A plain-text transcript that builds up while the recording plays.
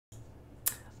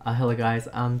Hello guys,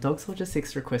 Dog Soldier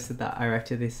 6 requested that I react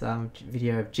to this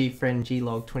video of GFriend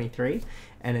Glog 23,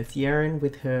 and it's Yerin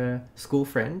with her school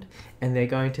friend, and they're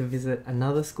going to visit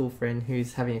another school friend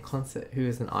who's having a concert, who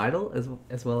is an idol as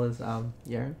well as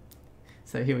Yerin.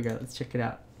 So here we go, let's check it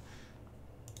out.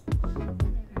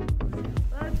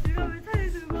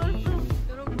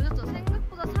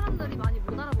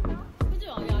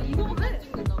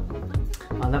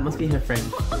 That must be her friend.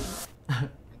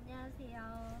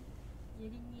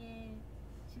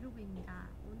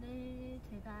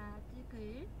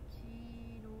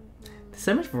 There's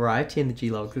so much variety in the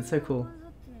G-Logs, it's so cool.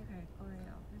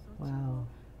 Wow.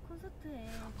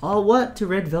 Oh, what? To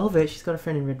Red Velvet? She's got a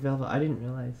friend in Red Velvet. I didn't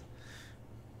realize.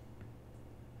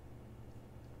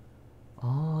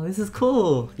 Oh, this is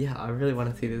cool. Yeah, I really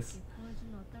want to see this.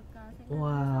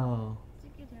 Wow.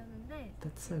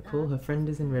 That's so cool. Her friend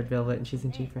is in Red Velvet and she's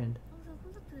in GFriend.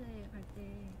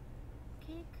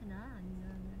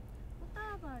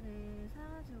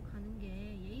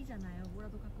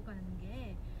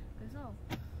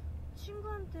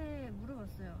 친구한테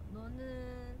물어봤어요.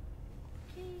 너는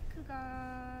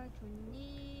케이크가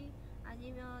좋니?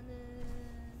 아니면은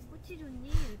꽃이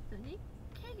좋니? 그랬더니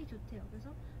케이크 좋대요.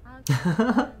 그래서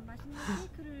맛있는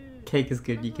케이크를 Cake is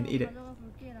good. You can eat it. 가져가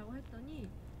볼게라고 했더니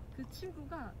그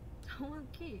친구가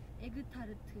정확히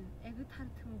에그타르트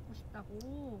먹고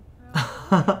싶다고.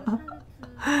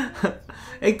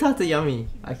 Egg tarts are yummy.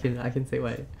 I can say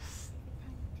why.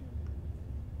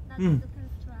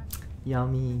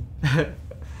 Yummy.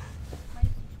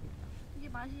 이게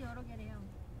맛이 여러 개래요.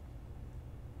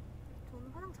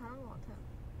 저는 화장 잘한 것 같아요.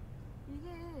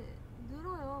 이게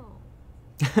늘어요.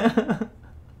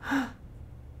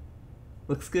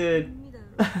 Looks good.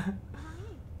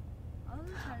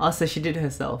 Oh, so she did it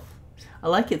herself. I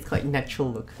like it. It's like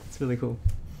natural look. It's really cool.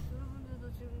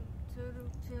 여러분들도 지금 제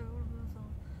얼굴 보면서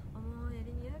어머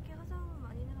예린이 이렇게 화장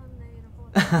많이 늘었네 이럴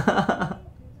것 같아요.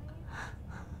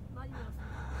 많이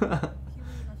늘었어요.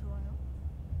 기분이가 좋아요.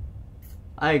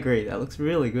 I agree. That looks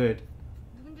really good.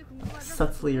 누군지 궁금하죠?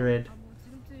 Subtly red. 뭐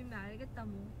지금쯤이면 알겠다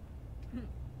뭐. 많이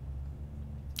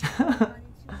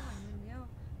친구가 있는데요.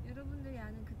 여러분들이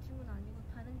아는 그 친구는 아니고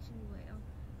다른 친구예요.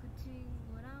 그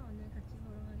친구랑 오늘 같이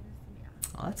보러 가기로 했습니다.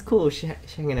 Oh, that's cool. She's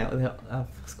hanging out with her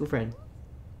school friend.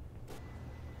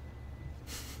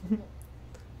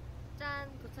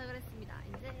 짠! 도착을 했습니다.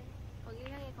 이제 거기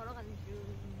향해 걸어가는 중.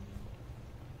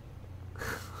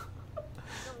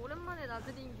 좀 오랜만에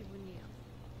나들이인 기분이에요.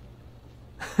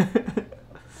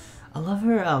 I love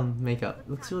her makeup.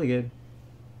 Looks really good.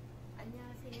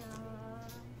 안녕하세요.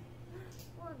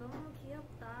 와 너무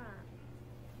귀엽다.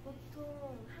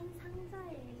 보통 한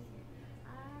상자에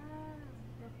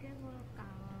몇 개 먹을까?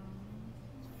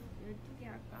 12개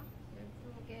할까?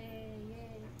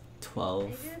 12개에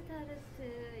 12. 에그 타르트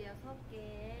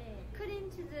 6개에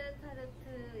크림치즈 타르트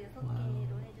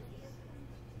 6개로 해주세요.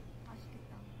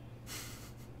 맛있겠다.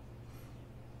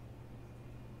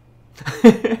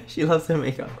 She loves her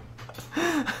makeup.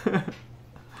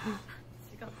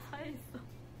 지갑 파였어.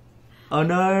 Oh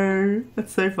no,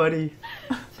 that's so funny.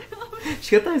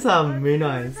 She got those moon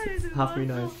eyes, half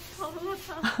moon eyes.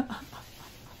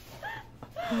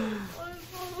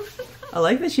 I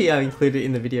like that she included it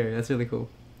in the video. That's really cool.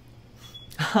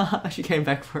 She came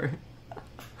back for it.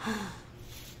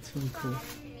 It's really cool.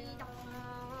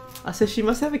 So she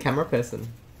must have a camera person.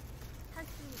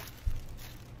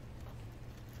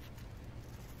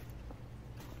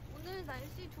 오늘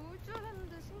날씨 좋을 줄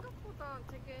알았는데 생각보다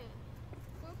되게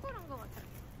꿀꿀한 것 같아요.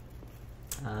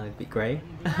 A bit grey.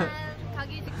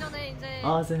 가기 직전에 이제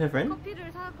Oh, is it her friend?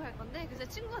 커피를 사갖고 갈 건데 그래서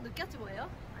친구가 느꼈지 뭐예요?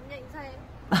 안녕 인사해.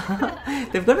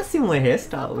 They've got a similar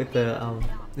hairstyle with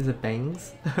the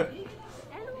bangs.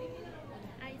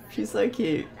 She's so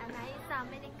cute. 난 아이스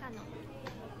아메리카노.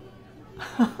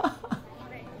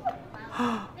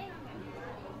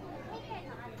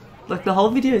 Look, the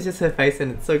whole video is just her face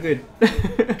and it's so good.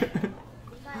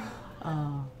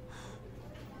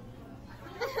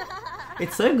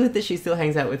 It's so good that she still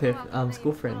hangs out with her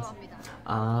school friends.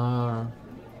 나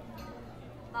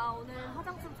오늘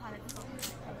화장품 잘했어.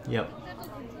 Yep.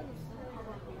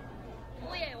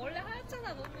 얘 원래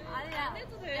하얗잖아 너는. 아니야 안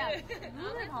해도 돼.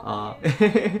 눈을 봐봐.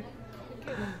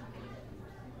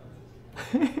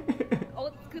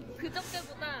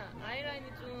 그저께보다 아이라인이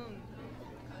좀.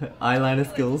 Eyeliner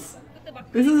skills.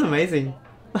 This is amazing.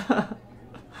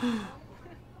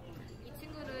 이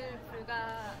친구를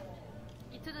불과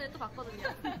이틀 전에 또 봤거든요.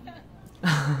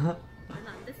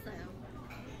 얼마 안 됐어요.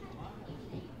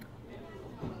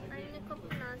 아이네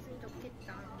커피 나왔으면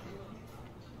좋겠다.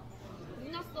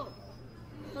 눈 났어.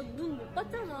 나 눈 못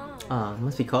봤잖아.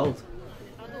 Must be cold.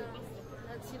 나도 못 봤어.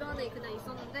 나 집안에 안에 그냥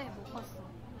있었는데 못 봤어.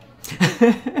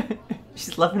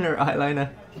 She's loving her eyeliner.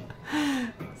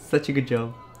 Such a good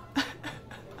job.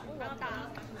 오, 맞다.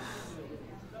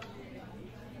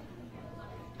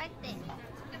 빨대.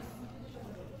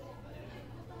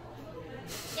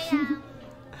 야야.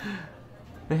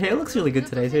 Her hair looks really good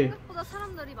today too. 생각보다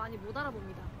사람들이 많이 못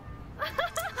알아봅니다.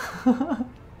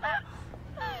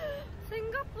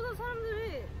 생각보다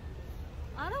사람들이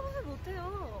알아보지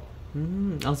못해요.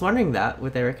 I was wondering that.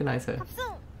 Would they recognize her?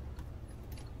 탑승!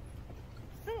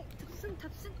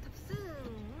 탑승!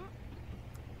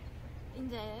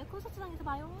 이제 콘서트장에서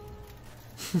봐요.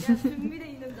 야, 준비돼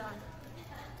있는 자.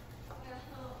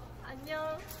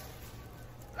 안녕.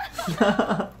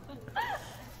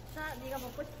 자, 네가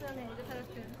먹고 싶은 에드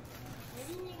타르트.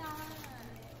 예린이가.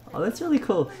 Oh, that's really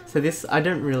cool. So this, I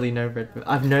don't really know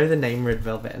I know the name Red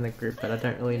Velvet in the group, but I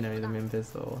don't really know the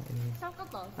members or anything.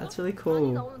 That's really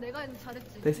아니, 나 cool. 오늘 내가 했는데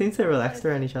잘했지. They seem so relaxed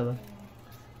around each other.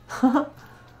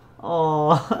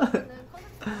 Oh. 저는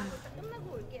콘서트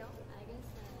끝나고 올게요.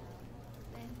 알겠어요.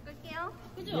 네, 끌게요.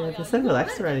 Yeah, they're so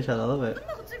relaxed around each other. I love it.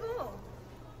 끝나고 찍어.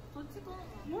 더 찍어.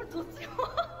 뭘 더 찍어?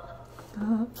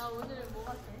 나 오늘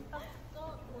뭐가 제일 딱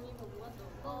보니까 뭐가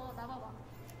너 나가봐.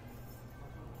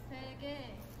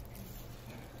 되게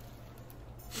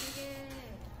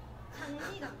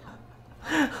장미 같아.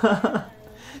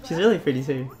 She's really pretty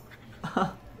too.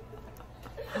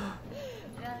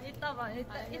 야, 이따 봐.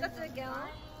 이따 찍을게요.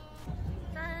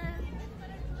 짠.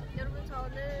 여러분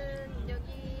저는 여기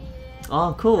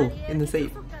Oh, cool. In the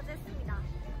seat. 숙소까지 했습니다.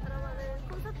 그러면은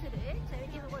콘서트를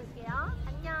재밌게 보고 올게요.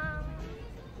 안녕.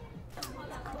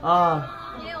 Ah.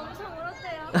 얘 엄청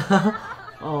울었대요.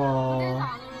 Oh. 무대에서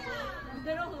안 울고.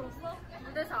 무대에서 울었어?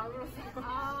 무대에서 안 울었어.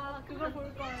 아, 그걸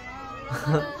볼 거예요.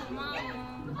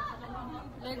 그러면은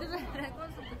고마워. 레드벨벳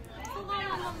콘서트 소감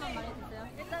한 번만 말해주세요.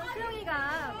 일단 수영이가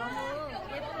너무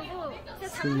예쁘고 진짜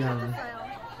장미 수영. 같았어요.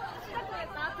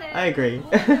 나한테 I agree.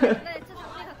 네, 진짜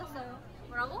장미 같았어요.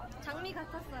 뭐라고? 장미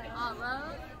같았어요. 아,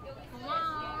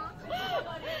 고마워.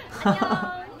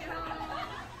 안녕.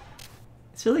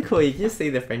 It's really cool. You can just see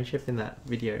the friendship in that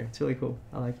video. It's really cool.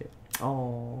 I like it.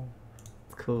 Oh,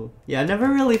 it's cool. Yeah, I never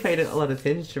really paid a lot of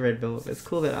attention to Red Velvet. But it's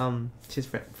cool that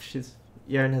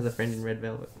Yerin has a friend in Red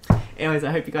Velvet. Anyways,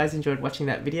 I hope you guys enjoyed watching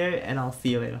that video, and I'll see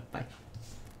you later. Bye.